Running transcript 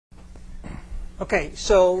Okay,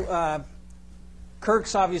 so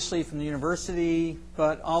Kirk's obviously from the university,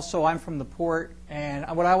 but also I'm from the port. And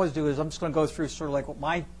what I always do is I'm just going to go through sort of like what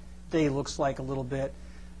my day looks like a little bit.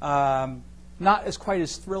 Not as quite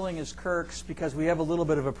as thrilling as Kirk's because we have a little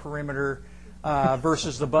bit of a perimeter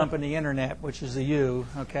versus the bump in the internet, which is the U,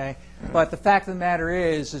 okay? But the fact of the matter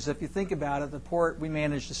is if you think about it, the port, we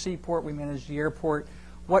manage the seaport, we manage the airport.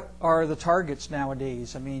 What are the targets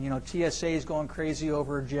nowadays? I mean, you know, TSA is going crazy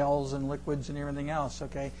over gels and liquids and everything else,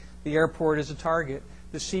 okay? The airport is a target.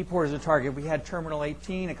 The seaport is a target. We had Terminal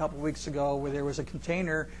 18 a couple of weeks ago where there was a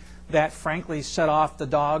container that frankly set off the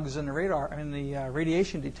dogs and the radar and the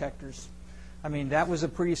radiation detectors. I mean, that was a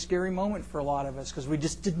pretty scary moment for a lot of us because we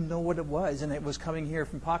just didn't know what it was, and it was coming here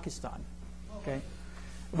from Pakistan. Okay,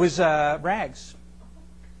 it was rags.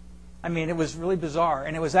 I mean, it was really bizarre,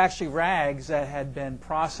 and it was actually rags that had been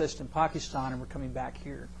processed in Pakistan and were coming back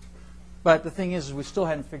here. But the thing is we still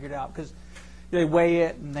hadn't figured out because they weigh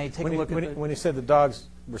it and they take a look at it. When you said the dogs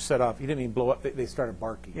were set off, you didn't even blow up. They started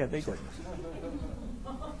barking. Yeah, they did.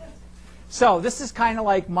 So this is kind of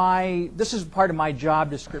like this is part of my job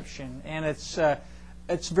description, and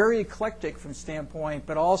it's very eclectic from standpoint,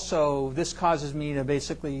 but also this causes me to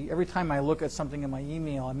basically, every time I look at something in my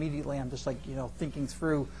email, immediately I'm just like, you know, thinking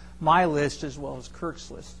through my list as well as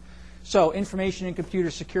Kirk's list. So information and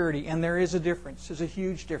computer security, and there is a difference. There's a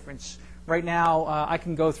huge difference. Right now, I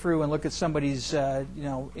can go through and look at somebody's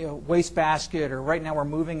wastebasket, or right now we're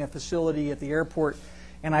moving a facility at the airport,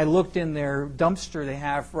 and I looked in their dumpster they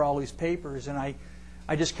have for all these papers, and I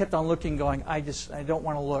just kept on looking, going, I don't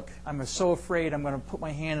want to look. I'm so afraid I'm going to put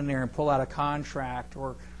my hand in there and pull out a contract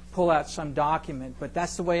or pull out some document. But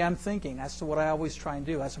that's the way I'm thinking. That's what I always try and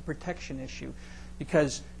do. That's a protection issue.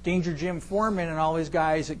 Because Danger Jim Foreman and all these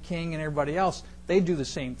guys at King and everybody else, they do the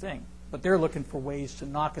same thing. But they're looking for ways to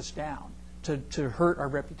knock us down, to hurt our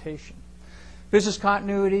reputation. Business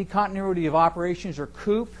continuity, continuity of operations, or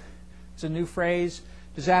COOP. It's a new phrase.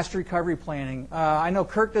 Disaster recovery planning. I know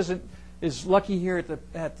Kirk is lucky here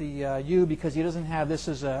at the U because he doesn't have this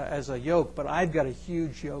as a yoke, but I've got a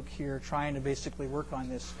huge yoke here trying to basically work on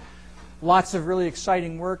this. Lots of really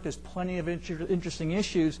exciting work. There's plenty of interesting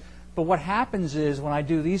issues. But what happens is when I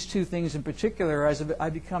do these two things in particular, I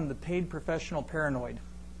become the paid professional paranoid.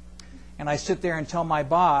 And I sit there and tell my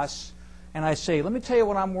boss, and I say, let me tell you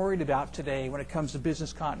what I'm worried about today when it comes to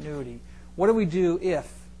business continuity. What do we do if?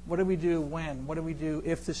 What do we do when? What do we do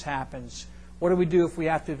if this happens? What do we do if we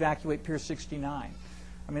have to evacuate Pier 69?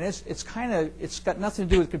 I mean, it's got nothing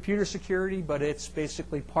to do with computer security, but it's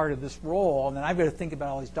basically part of this role. And then I've got to think about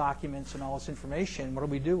all these documents and all this information. What do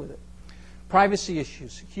we do with it? Privacy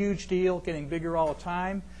issues, huge deal, getting bigger all the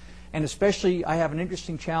time. And especially, I have an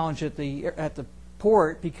interesting challenge at the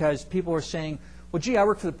port because people are saying, well, gee, I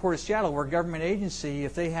work for the Port of Seattle. We're a government agency.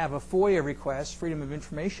 If they have a FOIA request, Freedom of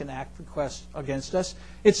Information Act request against us,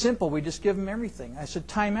 it's simple. We just give them everything. I said,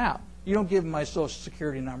 time out. You don't give them my Social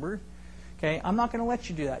Security number. Okay, I'm not going to let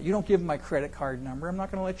you do that. You don't give them my credit card number. I'm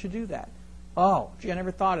not going to let you do that. Oh, gee, I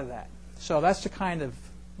never thought of that. So that's the kind of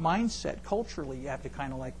mindset, culturally, you have to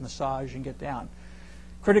kind of like massage and get down.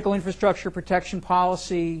 Critical infrastructure protection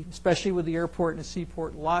policy, especially with the airport and the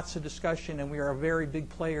seaport, lots of discussion, and we are a very big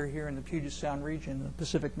player here in the Puget Sound region, the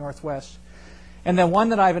Pacific Northwest. And then one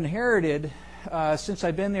that I've inherited since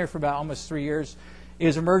I've been there for about almost 3 years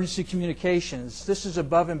is emergency communications. This is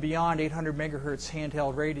above and beyond 800 megahertz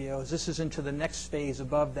handheld radios. This is into the next phase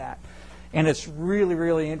above that. And it's really,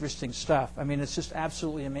 really interesting stuff. I mean, it's just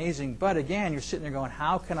absolutely amazing. But again, you're sitting there going,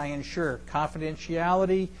 how can I ensure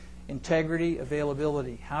confidentiality, integrity,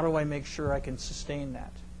 availability? How do I make sure I can sustain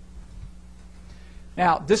that?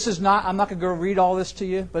 Now, this is not, I'm not going to go read all this to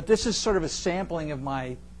you, but this is sort of a sampling of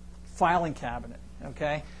my filing cabinet,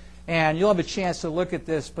 okay? And you'll have a chance to look at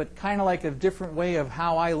this, but kind of like a different way of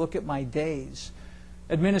how I look at my days.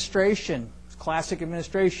 Administration, classic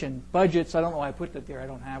administration. Budgets, I don't know why I put that there. I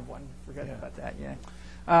don't have one. Forget about that, yeah.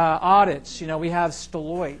 Audits, you know, we have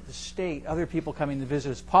Deloitte, the state, other people coming to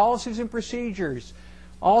visit us. Policies and procedures,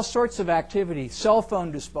 all sorts of activity. Cell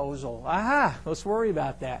phone disposal, let's worry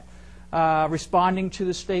about that. Responding to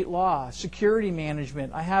the state law. Security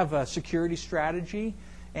management, I have a security strategy,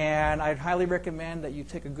 and I'd highly recommend that you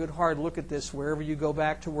take a good hard look at this wherever you go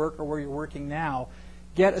back to work or where you're working now.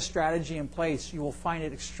 Get a strategy in place. You will find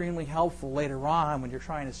it extremely helpful later on when you're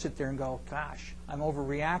trying to sit there and go, gosh, I'm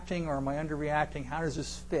overreacting or am I underreacting? How does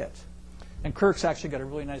this fit? And Kirk's actually got a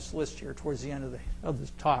really nice list here towards the end of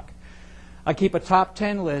this talk. I keep a top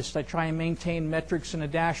 10 list. I try and maintain metrics in a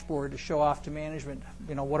dashboard to show off to management,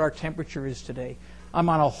 you know, what our temperature is today. I'm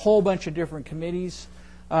on a whole bunch of different committees.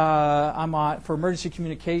 I'm on for emergency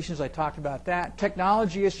communications. I talked about that.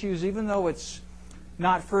 Technology issues, even though it's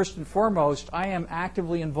not first and foremost, I am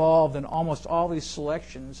actively involved in almost all these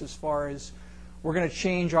selections as far as we're going to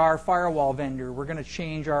change our firewall vendor, we're going to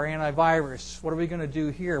change our antivirus, what are we going to do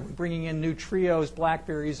here? We're bringing in new trios,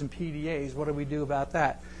 BlackBerries, and PDAs, what do we do about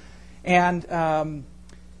that? And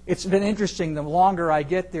it's been interesting, the longer I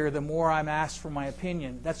get there, the more I'm asked for my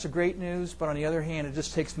opinion. That's the great news, but on the other hand, it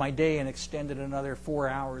just takes my day and extended another 4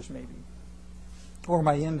 hours maybe, or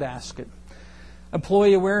my in-basket.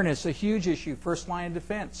 Employee awareness, a huge issue, first line of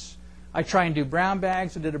defense. I try and do brown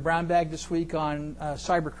bags. I did a brown bag this week on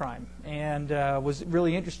cybercrime, and was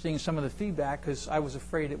really interesting some of the feedback because I was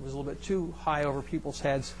afraid it was a little bit too high over people's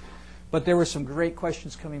heads. But there were some great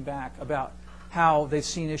questions coming back about how they've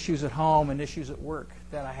seen issues at home and issues at work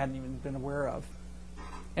that I hadn't even been aware of.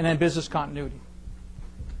 And then business continuity.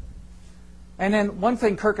 And then one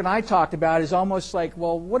thing Kirk and I talked about is almost like,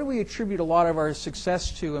 well, what do we attribute a lot of our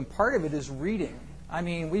success to? And part of it is reading. I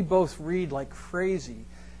mean, we both read like crazy.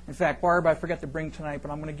 In fact, Barb, I forgot to bring tonight,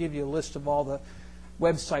 but I'm going to give you a list of all the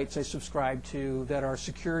websites I subscribe to that are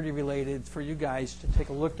security related for you guys to take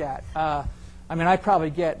a look at. I mean, I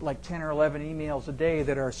probably get like 10 or 11 emails a day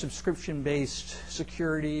that are subscription-based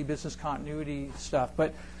security, business continuity stuff.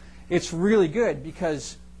 But it's really good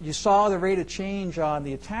because you saw the rate of change on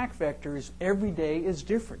the attack vectors. Every day is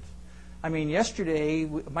different. I mean, yesterday,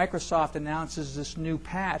 Microsoft announces this new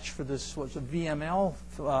patch for this, what's a VML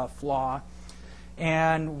flaw.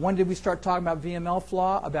 And when did we start talking about VML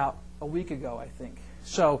flaw? About a week ago, I think.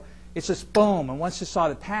 So it's just boom. And once you saw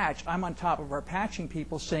the patch, I'm on top of our patching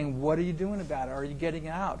people saying, what are you doing about it? Are you getting it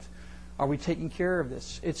out? Are we taking care of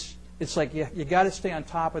this? It's like you got to stay on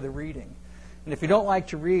top of the reading. And if you don't like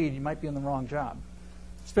to read, you might be in the wrong job,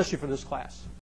 especially for this class.